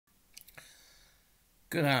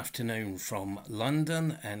Good afternoon from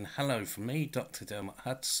London, and hello from me, Dr. Dermot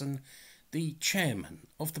Hudson, the Chairman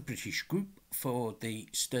of the British Group for the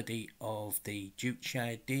Study of the Juche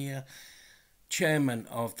Idea, Chairman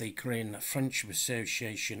of the Korean Friendship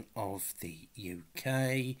Association of the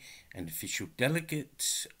UK, and official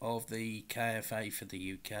delegate of the KFA for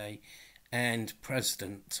the UK, and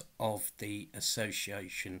President of the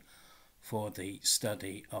Association for the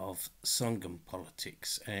Study of Songun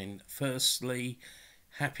politics. And firstly,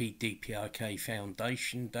 happy DPRK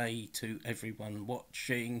Foundation Day to everyone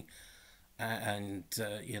watching, and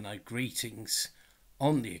greetings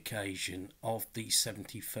on the occasion of the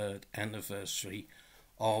 73rd anniversary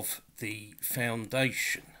of the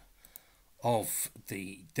foundation of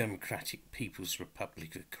the Democratic People's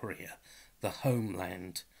Republic of Korea, the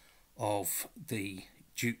homeland of the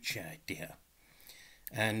Juche Idea.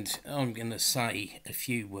 And I'm going to say a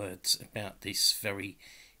few words about this very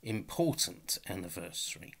important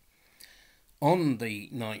anniversary. On the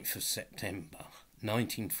 9th of September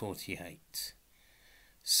 1948,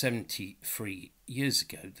 73 years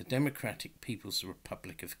ago, the Democratic People's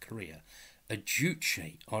Republic of Korea, a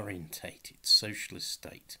Juche-orientated socialist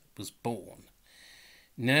state, was born.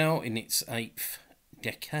 Now in its 8th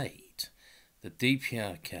decade, the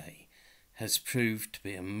DPRK has proved to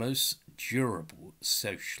be a most durable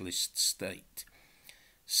socialist state.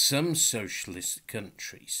 Some socialist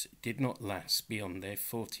countries did not last beyond their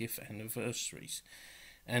 40th anniversaries,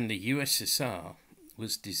 and the USSR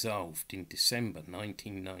was dissolved in December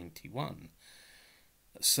 1991,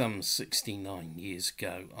 some 69 years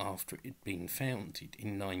ago after it had been founded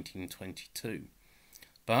in 1922.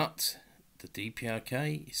 But the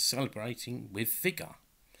DPRK is celebrating with vigour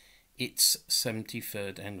its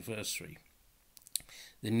 73rd anniversary.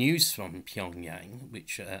 The news from Pyongyang,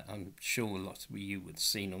 which I'm sure a lot of you would have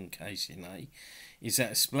seen on KCNA, is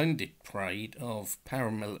that a splendid parade of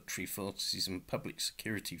paramilitary forces and public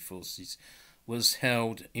security forces was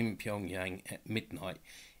held in Pyongyang at midnight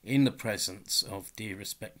in the presence of dear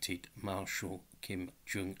respected Marshal Kim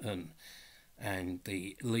Jong-un and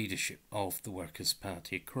the leadership of the Workers'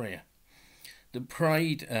 Party of Korea. The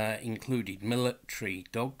parade included military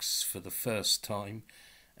dogs for the first time,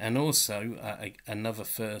 and also another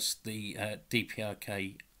first, the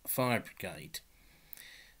DPRK Fire Brigade.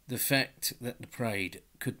 The fact that the parade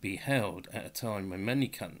could be held at a time when many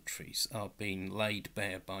countries are being laid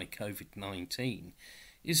bare by COVID-19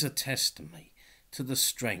 is a testimony to the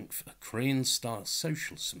strength of Korean-style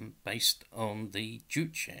socialism based on the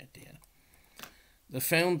Juche Idea. The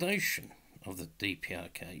foundation of the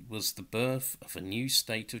DPRK was the birth of a new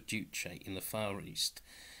state of Juche in the Far East.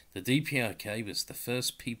 The DPRK was the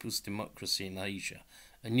first people's democracy in Asia,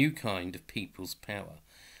 a new kind of people's power.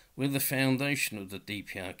 With the foundation of the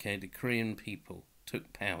DPRK, the Korean people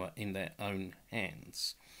took power in their own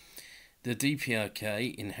hands. The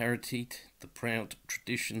DPRK inherited the proud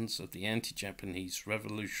traditions of the anti-Japanese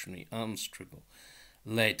revolutionary armed struggle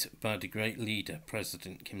led by the great leader,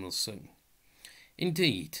 President Kim Il-sung.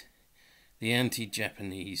 Indeed, the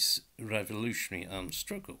anti-Japanese revolutionary armed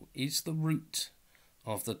struggle is the root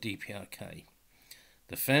of the DPRK.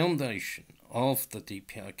 The foundation of the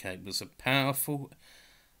DPRK was a powerful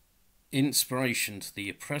inspiration to the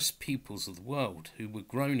oppressed peoples of the world who were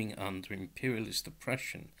groaning under imperialist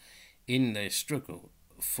oppression in their struggle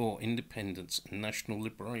for independence and national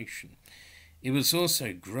liberation. It was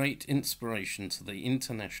also great inspiration to the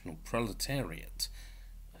international proletariat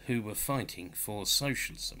who were fighting for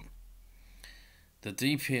socialism. The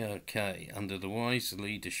DPRK, under the wise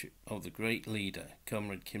leadership of the great leader,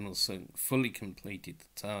 Comrade Kim Il-sung, fully completed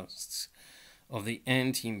the tasks of the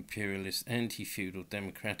anti-imperialist, anti-feudal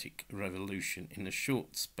democratic revolution in a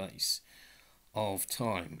short space of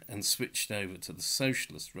time and switched over to the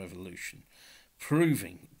socialist revolution,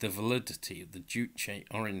 proving the validity of the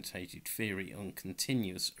Juche-orientated theory on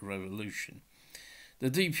continuous revolution.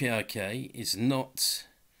 The DPRK is not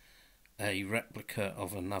a replica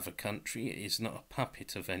of another country. It is not a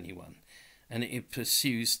puppet of anyone, and it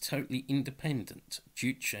pursues totally independent,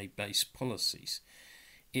 Juche-based policies.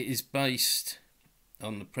 It is based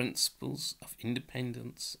on the principles of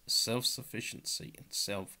independence, self-sufficiency and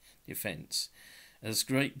self-defense. As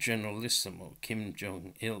great Generalissimo Kim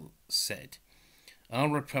Jong-il said, "Our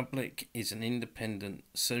republic is an independent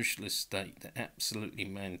socialist state that absolutely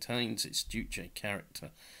maintains its Juche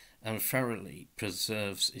character and thoroughly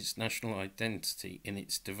preserves its national identity in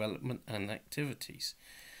its development and activities.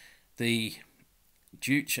 The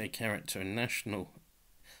Juche character and national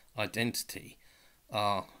identity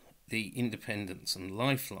are the independence and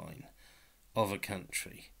lifeline of a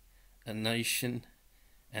country, a nation,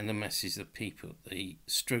 and the masses of people. The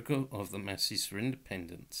struggle of the masses for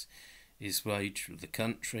independence is waged with the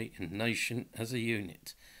country and nation as a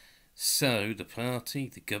unit. So the party,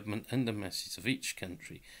 the government and the masses of each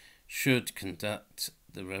country should conduct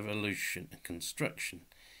the revolution and construction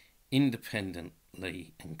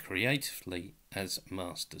independently and creatively as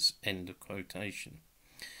masters. End of quotation.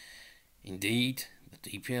 Indeed, the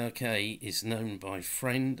DPRK is known by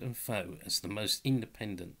friend and foe as the most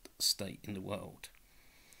independent state in the world.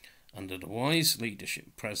 Under the wise leadership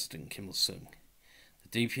of President Kim Il-sung,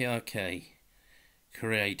 the DPRK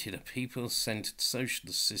created a people-centered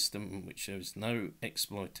socialist system in which there is no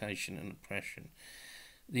exploitation and oppression.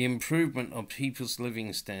 The improvement of people's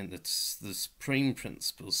living standards, the supreme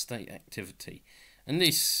principle of state activity, and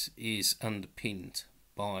this is underpinned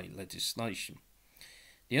by legislation.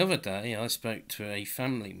 The other day I spoke to a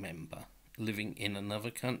family member living in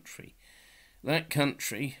another country. That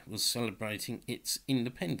country was celebrating its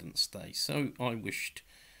Independence Day, so I wished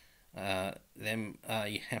them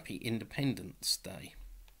a happy Independence Day.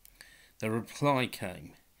 The reply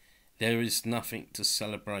came, "There is nothing to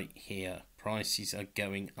celebrate here. Prices are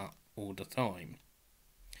going up all the time."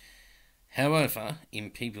 However,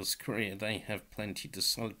 in People's Korea they have plenty to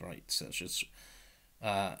celebrate, such as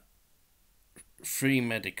free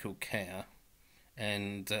medical care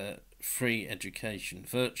and free education,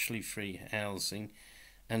 virtually free housing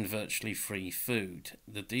and virtually free food.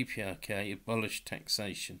 The DPRK abolished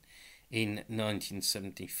taxation in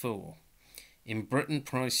 1974. In Britain,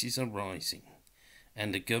 prices are rising,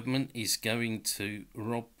 and the government is going to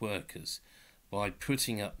rob workers by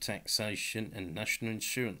putting up taxation and national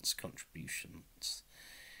insurance contributions.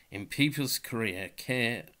 In People's Korea,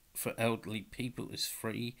 care for elderly people is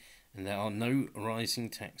free and there are no rising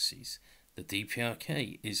taxes. The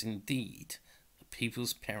DPRK is indeed the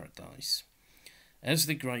people's paradise. As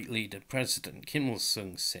the great leader President Kim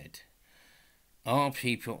Il-sung said, "Our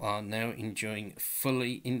people are now enjoying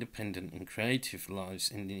fully independent and creative lives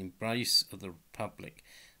in the embrace of the Republic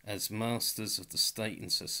as masters of the state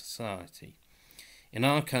and society. In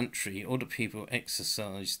our country, all the people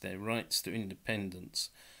exercise their rights to independence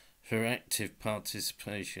through active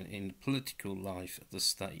participation in the political life of the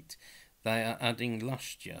state. They are adding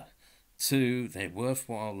lustre to their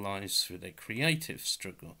worthwhile lives through their creative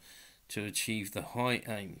struggle to achieve the high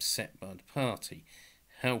aims set by the party,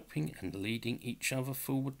 helping and leading each other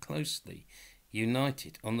forward closely,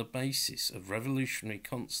 united on the basis of revolutionary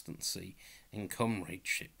constancy and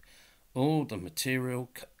comradeship. All the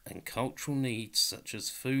material and cultural needs such as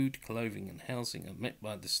food, clothing and housing are met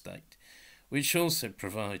by the state, which also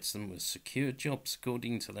provides them with secure jobs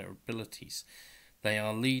according to their abilities. They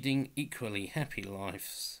are leading equally happy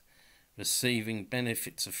lives, receiving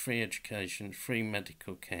benefits of free education, free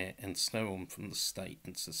medical care and so on from the state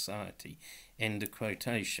and society." End of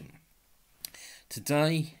quotation.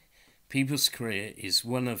 Today, People's Korea is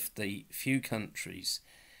one of the few countries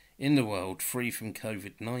in the world free from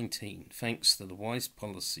COVID-19 thanks to the wise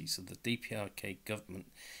policies of the DPRK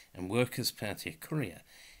government and Workers' Party of Korea,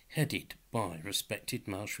 headed by respected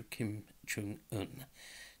Marshal Kim Jong-un.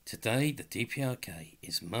 Today, the DPRK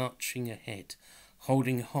is marching ahead,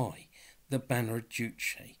 holding high the banner of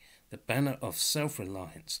Juche, the banner of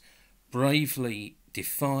self-reliance, bravely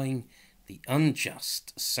defying the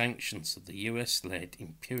unjust sanctions of the US-led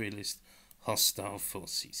imperialist hostile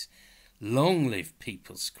forces. Long live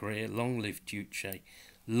People's Korea, long live Juche,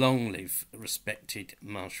 long live respected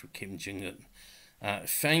Marshal Kim Jong-un.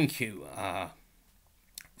 Thank you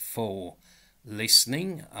for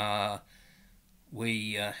listening.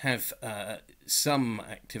 We have some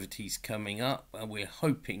activities coming up. We're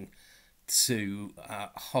hoping to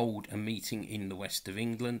hold a meeting in the west of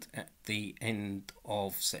England at the end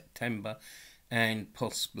of September and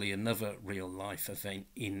possibly another real-life event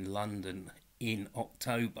in London in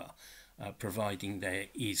October, providing there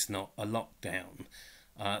is not a lockdown.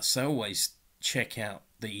 So always check out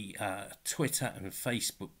the Twitter and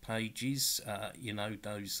Facebook pages,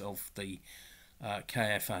 those of the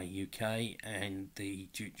KFA UK and the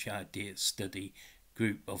Juche Idea Study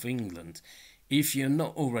Group of England. If you're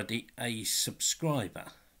not already a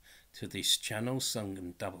subscriber to this channel,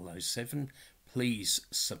 Songun 007, please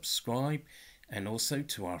subscribe, and also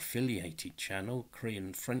to our affiliated channel,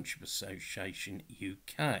 Korean Friendship Association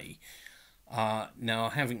UK. Now, I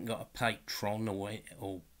haven't got a Patreon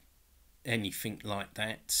or anything like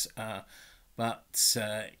that, but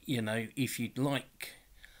if you'd like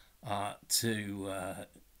to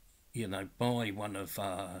buy one of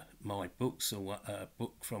my books, or a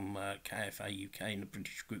book from KFA UK and the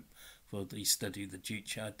British Group for the Study of the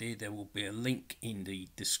Juche Idea, there will be a link in the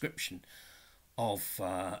description of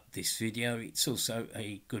this video. It's also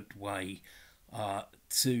a good way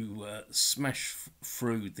to smash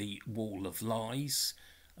through the wall of lies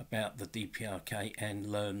about the DPRK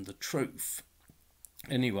and learn the truth.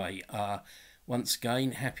 Anyway, once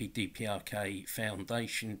again, happy DPRK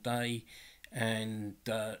Foundation Day, and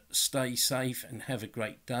stay safe and have a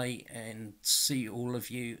great day, and see all of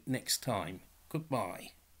you next time.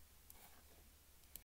 Goodbye.